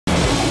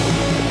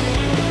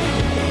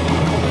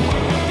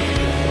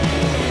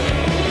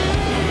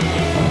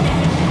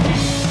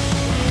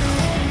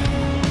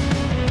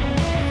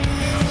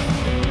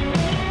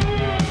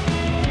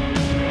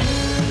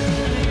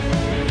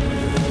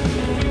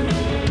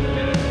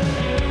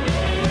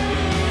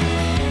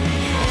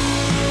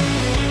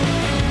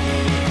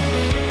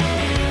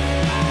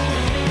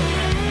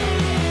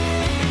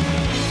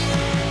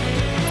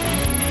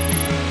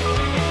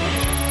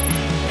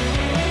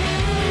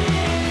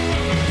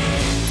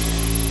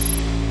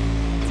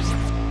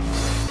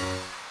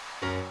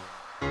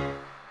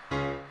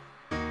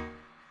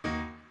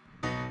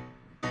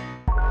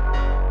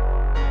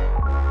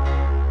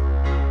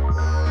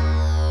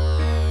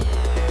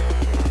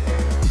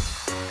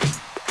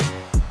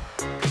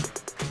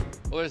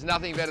Well, there's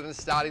nothing better than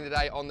starting the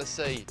day on the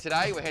sea.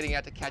 Today, we're heading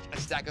out to catch a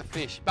stack of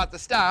fish. But the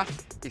start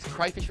is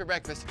crayfish for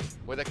breakfast.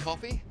 With a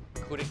coffee,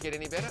 could it get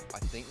any better? I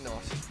think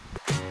not.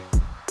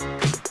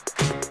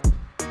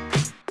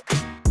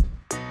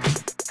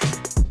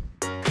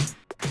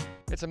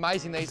 It's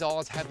amazing these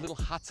islands have little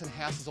huts and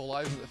houses all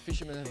over that the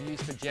fishermen have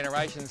used for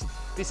generations.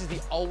 This is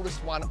the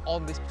oldest one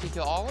on this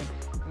particular island,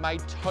 made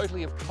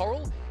totally of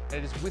coral, and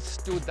it has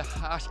withstood the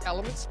harsh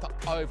elements for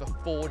over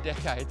 4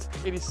 decades.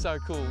 It is so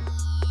cool.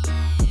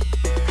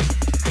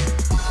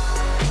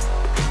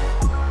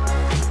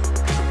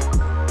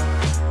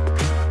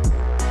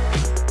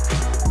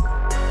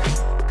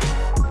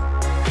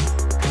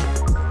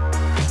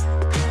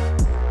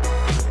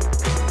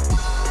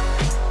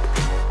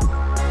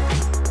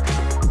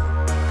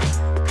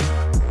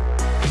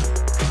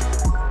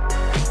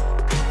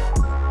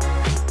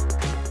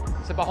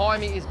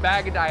 Behind me is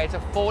Bagaday. It's a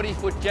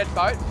 40-foot jet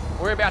boat.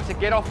 We're about to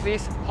get off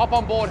this, hop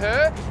on board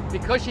her.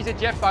 Because she's a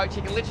jet boat,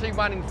 she can literally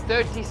run in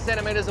 30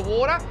 centimetres of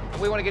water,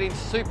 and we want to get in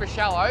super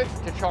shallow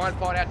to try and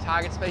find our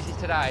target species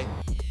today.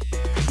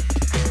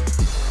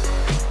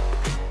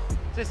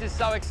 This is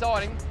so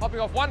exciting, hopping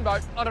off one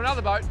boat on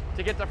another boat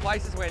to get to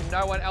places where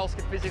no one else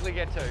can physically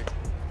get to.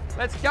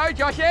 Let's go,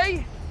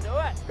 Joshy! Do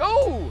it!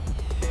 Go!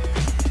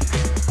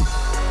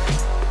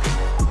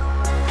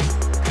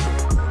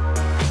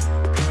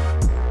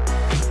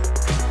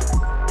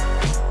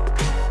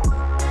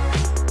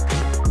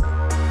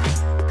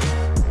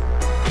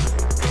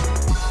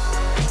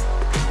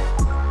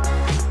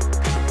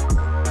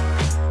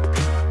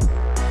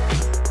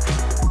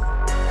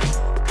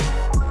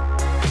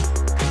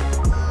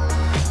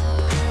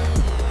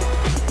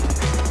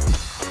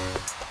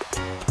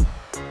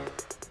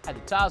 Had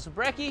the tails for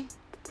brekkie,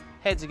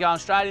 heads are going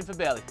straight in for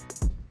belly.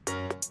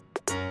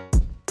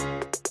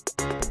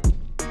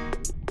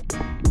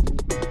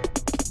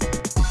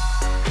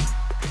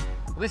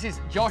 This is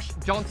Josh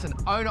Johnson,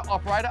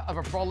 owner-operator of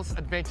Abrolhos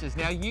Adventures.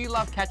 Now, you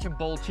love catching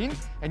baldchin,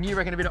 and you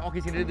reckon a bit of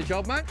ockie's going to do the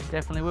job, mate?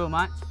 Definitely will,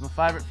 mate. It's my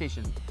favourite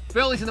fishing.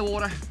 Belly's in the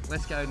water.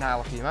 Let's go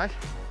nail it for you, mate.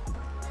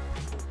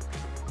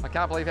 I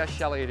can't believe how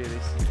shallow you do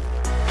this.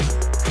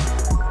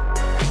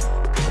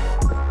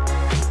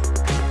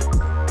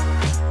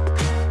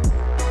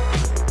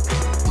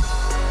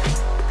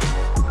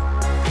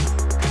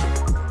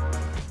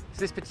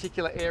 This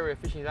particular area of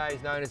fishing today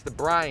is known as the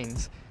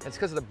brains. And it's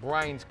because of the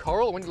brains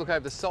coral. When you look over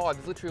the side,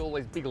 there's literally all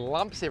these big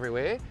lumps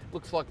everywhere.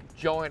 Looks like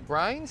giant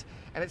brains.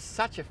 And it's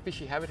such a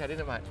fishy habitat,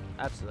 isn't it, mate?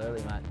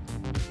 Absolutely, mate.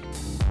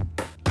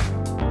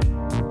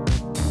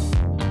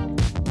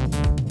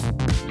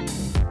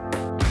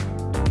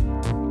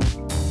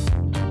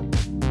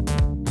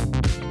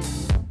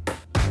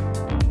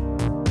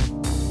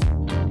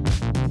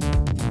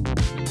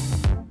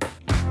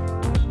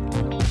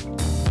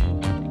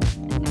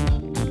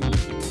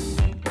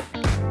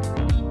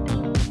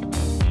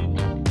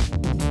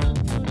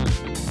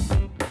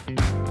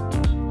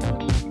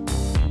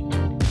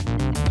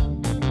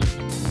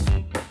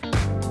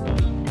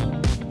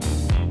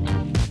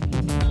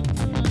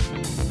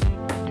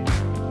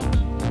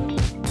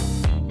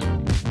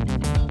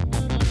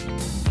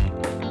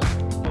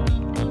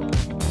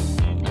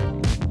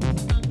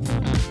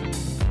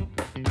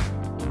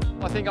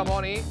 I think I'm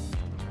on here.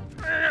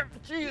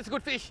 Gee, that's a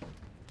good fish.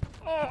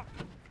 Oh.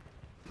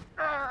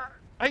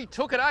 He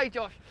took it, eh,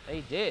 Josh?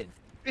 He did.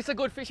 It's a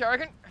good fish, I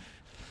reckon.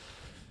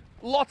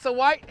 Lots of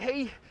weight.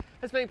 He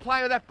has been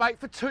playing with that bait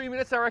for 2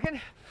 minutes, I reckon.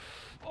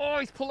 Oh,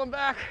 he's pulling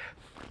back.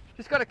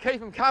 Just got to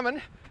keep him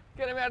coming.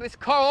 Get him out of this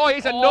coral. Oh,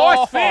 he's a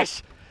nice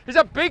fish. He's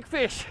a big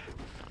fish.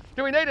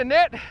 Do we need a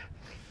net?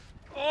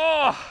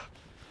 Oh,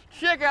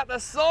 check out the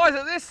size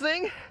of this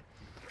thing.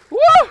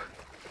 Woo!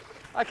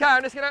 Okay,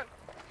 I'm just gonna,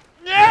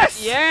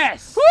 yes!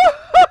 Yes!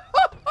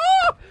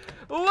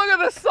 Look at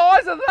the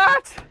size of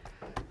that.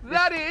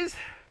 That is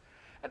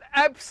an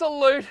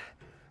absolute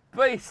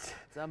beast.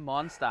 It's a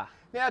monster.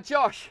 Now,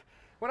 Josh,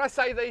 when I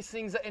say these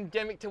things are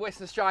endemic to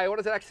Western Australia, what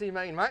does it actually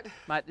mean, mate?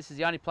 Mate, this is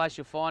the only place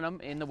you'll find them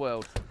in the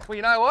world. Well,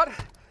 you know what?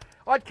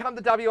 I'd come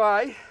to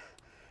WA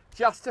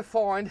just to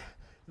find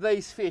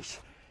these fish,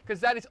 because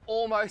that is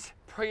almost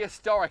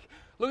prehistoric.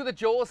 Look at the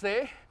jaws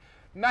there.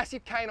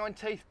 Massive canine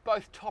teeth,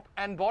 both top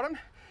and bottom.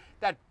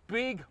 That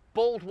big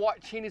bald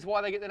white chin is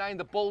why they get the name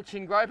the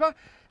Baldchin Groper.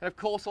 And of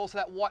course also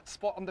that white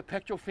spot on the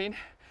pectoral fin.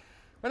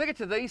 When they get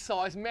to these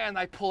size, man,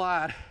 they pull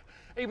hard.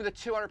 Even the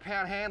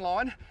 200-pound hand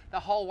line, the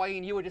whole way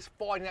in, you were just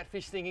fighting that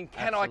fish thinking,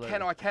 can I,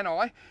 can I, can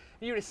I? And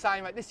you were just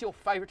saying, mate, this is your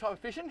favourite type of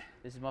fishing?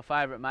 This is my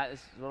favourite, mate. This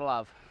is what I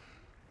love.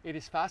 It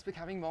is fast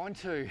becoming mine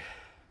too.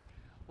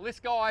 Well, this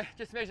guy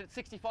just measured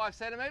 65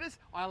 centimetres.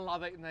 I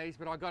love eating these,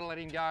 but I got to let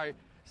him go.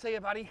 See you,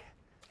 buddy.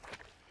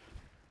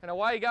 And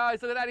away he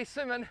goes. Look at that, he's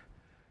swimming.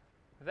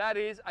 That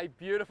is a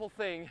beautiful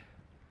thing.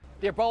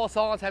 The Abrolhos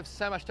Islands have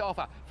so much to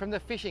offer, from the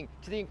fishing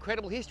to the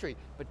incredible history,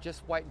 but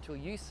just wait until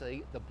you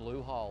see the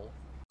blue hole.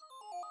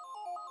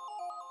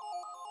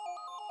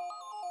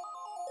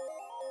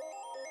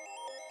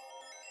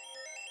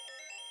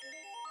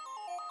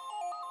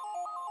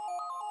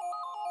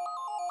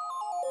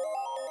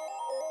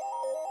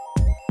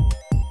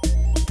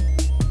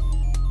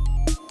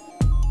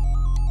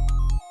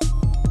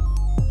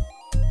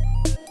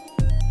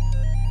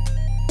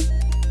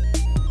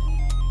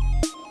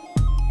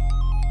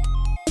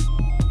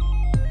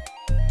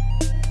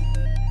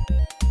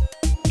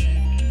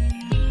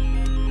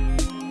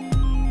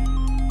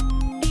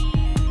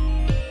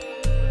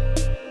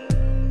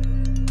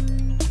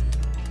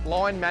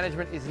 line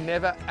management is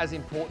never as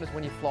important as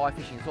when you're fly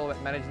fishing. It's all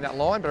about managing that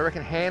line, but I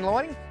reckon hand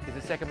lining is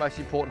the second most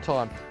important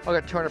time. I've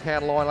got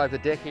 200-pound line over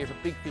the deck here. If a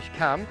big fish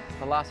come,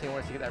 the last thing I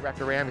want is to get that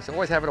wrapped around me. So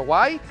always have it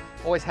away,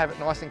 always have it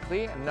nice and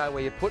clear and know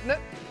where you're putting it,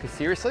 because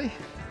seriously,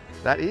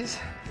 that is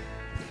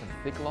some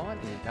thick line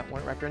and you don't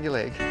want it wrapped around your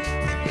leg.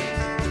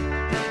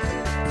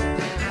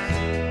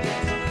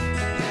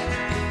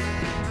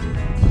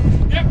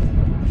 Yep.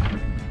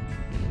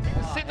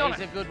 Sitting on it.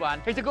 He's a good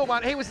one. He's a good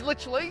one. He was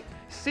literally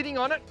sitting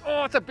on it.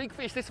 Oh, it's a big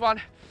fish, this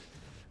one.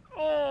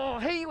 Oh,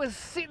 he was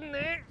sitting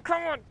there.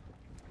 Come on.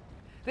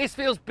 This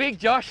feels big,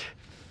 Josh.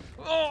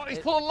 Oh, he's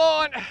pulling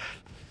line.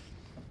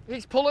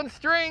 He's pulling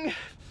string.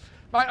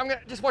 Mate, I'm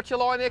gonna just watch your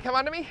line there come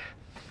under me.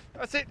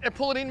 That's it, and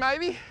pull it in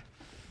maybe.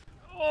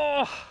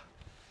 Oh,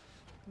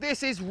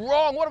 this is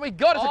wrong. What have we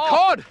got? It's a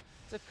cod.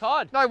 It's a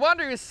cod. No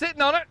wonder he was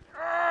sitting on it.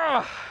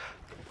 Oh,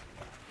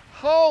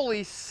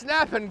 holy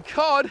snapping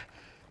cod.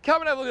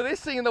 Come and have a look at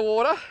this thing in the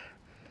water.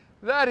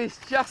 That is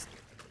just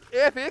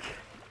epic.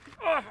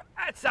 Oh,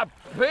 that's a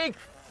big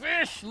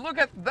fish. Look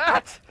at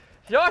that.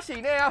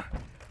 Joshy, now,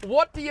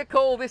 what do you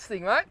call this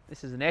thing, mate?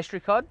 This is an estuary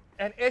cod.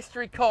 An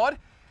estuary cod.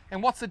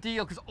 And what's the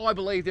deal? Because I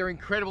believe they're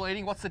incredible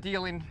eating. What's the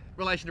deal in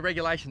relation to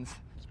regulations?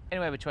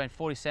 Anywhere between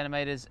 40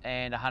 centimetres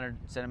and 100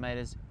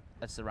 centimetres,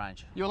 that's the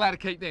range. You're allowed to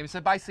keep them.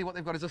 So basically what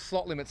they've got is a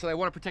slot limit. So they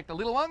want to protect the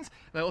little ones.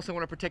 They also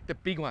want to protect the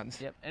big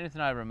ones. Yep,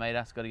 anything over a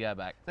metre's got to go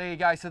back. There you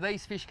go. So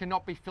these fish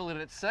cannot be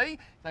filleted at sea.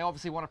 They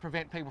obviously want to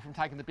prevent people from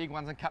taking the big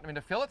ones and cutting them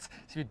into fillets.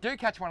 So if you do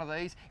catch one of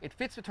these, it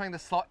fits between the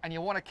slot and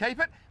you want to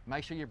keep it,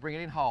 make sure you bring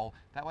it in whole.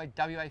 That way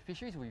WA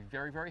Fisheries will be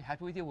very, very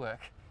happy with your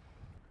work.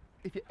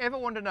 If you ever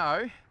want to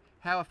know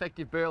how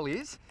effective burley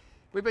is,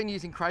 we've been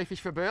using crayfish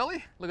for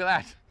burley. Look at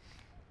that.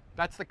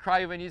 That's the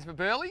cray we've been using for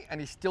burley,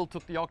 and he still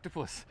took the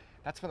octopus.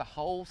 That's where the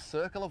whole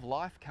circle of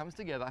life comes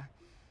together.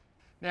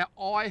 Now,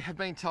 I have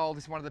been told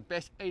this is one of the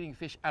best eating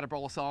fish at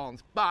Abrolhos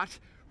Islands, but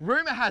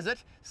rumour has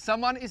it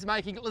someone is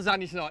making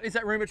lasagna tonight. Is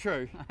that rumour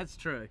true? That's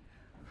true.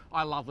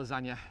 I love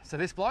lasagna. So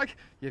this bloke,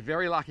 you're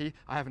very lucky.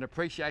 I have an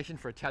appreciation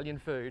for Italian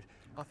food.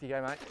 Off you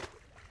go, mate.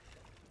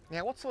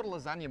 Now, what sort of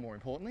lasagna, more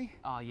importantly?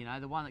 Oh, you know,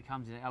 the one that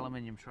comes in an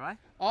aluminium tray.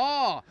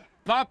 Oh,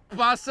 Papa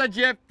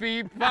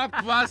Giuseppe,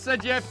 Papa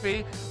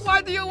Giuseppe.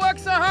 Why do you work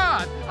so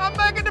hard? I'm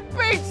making the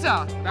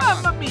pizza.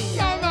 Mamma mia.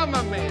 Oh,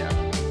 mamma mia.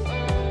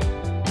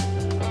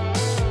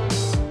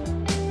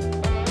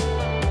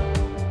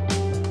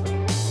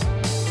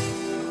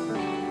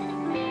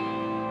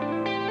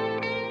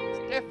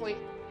 It's definitely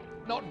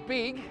not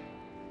big.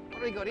 What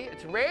do we got here?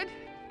 It's red.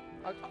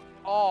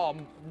 Oh,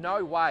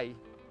 no way.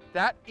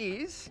 That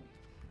is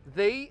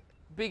the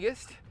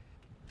biggest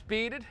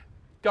bearded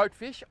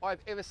goatfish I've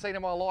ever seen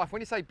in my life.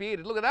 When you say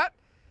bearded, look at that.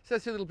 See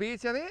those two little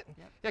beards down there?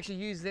 Yep. He actually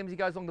uses them as he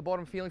goes along the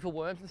bottom feeling for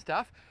worms and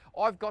stuff.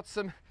 I've got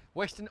some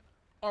Western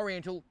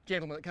Oriental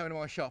gentlemen that come into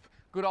my shop,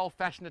 good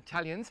old-fashioned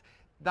Italians.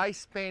 They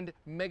spend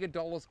mega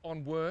dollars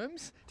on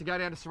worms to go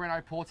down to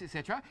Sorrento ports,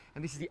 etc.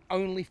 And this is the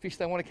only fish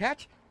they want to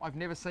catch. I've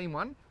never seen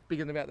one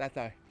bigger than about that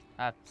though.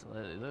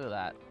 Absolutely, look at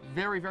that.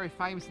 Very, very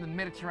famous in the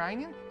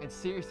Mediterranean, and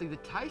seriously, the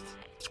taste,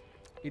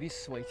 it is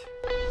sweet.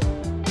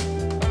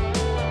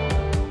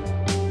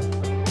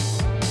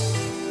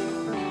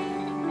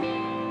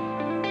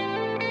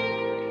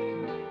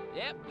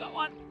 Yep, got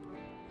one.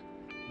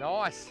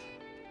 Nice.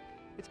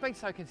 It's been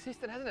so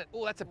consistent, hasn't it?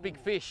 Oh, that's a big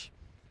fish.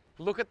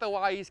 Look at the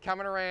way he's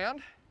coming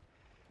around.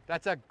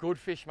 That's a good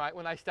fish, mate,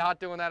 when they start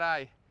doing that,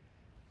 eh?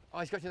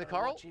 Oh, he's got you in the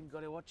coral? Watch him,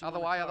 gotta watch him. Other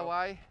way, other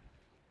way.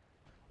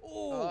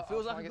 Oh,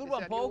 feels like a good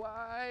one, Paul.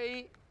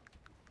 I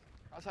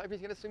was hoping he's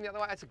going to swim the other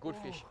way. That's a good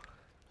fish.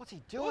 What's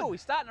he doing? Oh,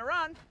 he's starting to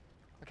run.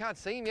 I can't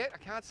see him yet. I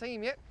can't see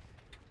him yet.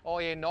 Oh,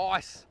 yeah,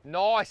 nice.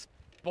 Nice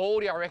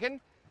baldy, I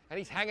reckon. And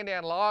he's hanging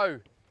down low.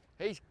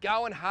 He's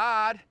going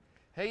hard.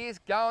 He is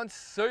going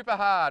super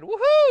hard.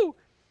 Woohoo!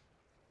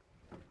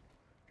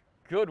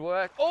 Good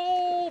work.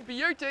 Oh,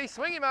 beauty.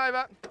 Swing him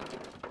over.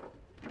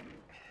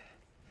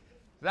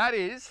 That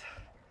is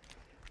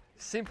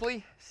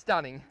simply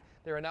stunning.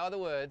 There are no other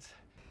words.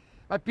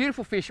 A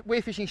beautiful fish.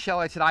 We're fishing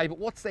shallow today, but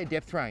what's their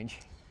depth range?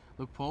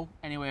 Look, Paul,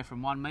 anywhere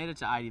from 1 metre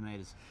to 80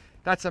 metres.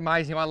 That's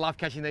amazing. I love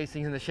catching these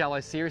things in the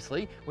shallow,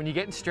 seriously. When you're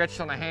getting stretched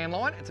on a hand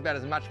line, it's about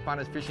as much fun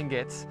as fishing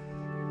gets.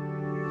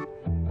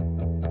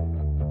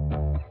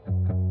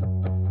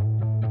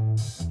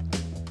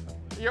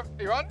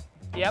 You're on?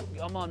 Yep,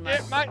 I'm on, mate.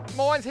 Yep, mate,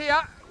 mine's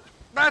here.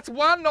 That's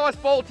one nice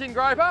Baldchin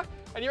Groper.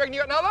 And you reckon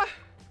you got another?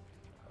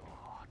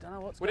 Oh, I don't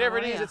know what's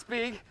Whatever going it on is, here. it's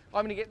big.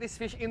 I'm gonna get this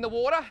fish in the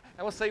water and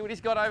we'll see what he's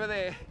got over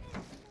there.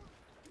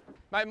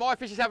 Mate, my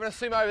fish is having a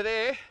swim over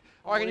there.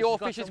 I reckon your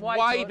fish is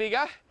way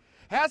bigger.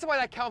 How's the way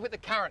they come up with the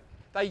current?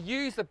 They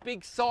use the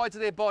big sides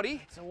of their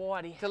body. It's a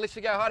whitey. To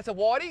literally go hard. It's a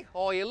whitey.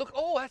 Oh yeah, look.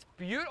 Oh, that's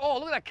beautiful. Oh,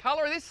 look at that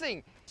colour of this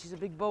thing. She's a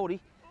big baldy.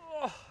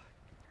 Oh.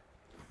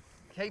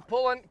 Keep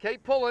pulling,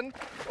 keep pulling.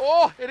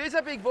 Oh, it is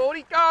a big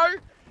baldy. Go.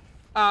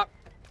 I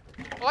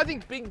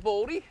think big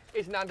baldy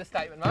is an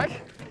understatement, mate.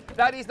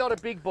 That is not a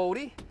big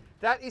baldy.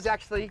 That is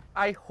actually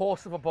a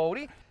horse of a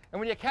baldy. And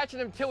when you're catching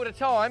them 2 at a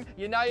time,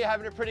 you know you're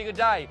having a pretty good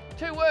day.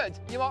 2 words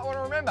you might want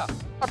to remember.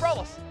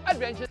 Abrolhos,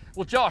 adventure.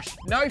 Well, Josh,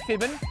 no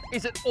fibbing.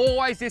 Is it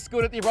always this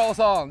good at the Abrolhos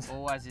Islands?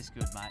 Always this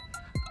good, mate.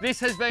 This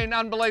has been an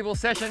unbelievable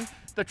session.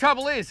 The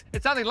trouble is,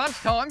 it's only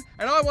lunchtime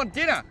and I want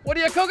dinner. What are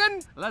you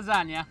cooking?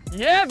 Lasagna.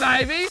 Yeah,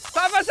 baby.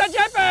 Papa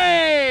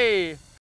Sachepe!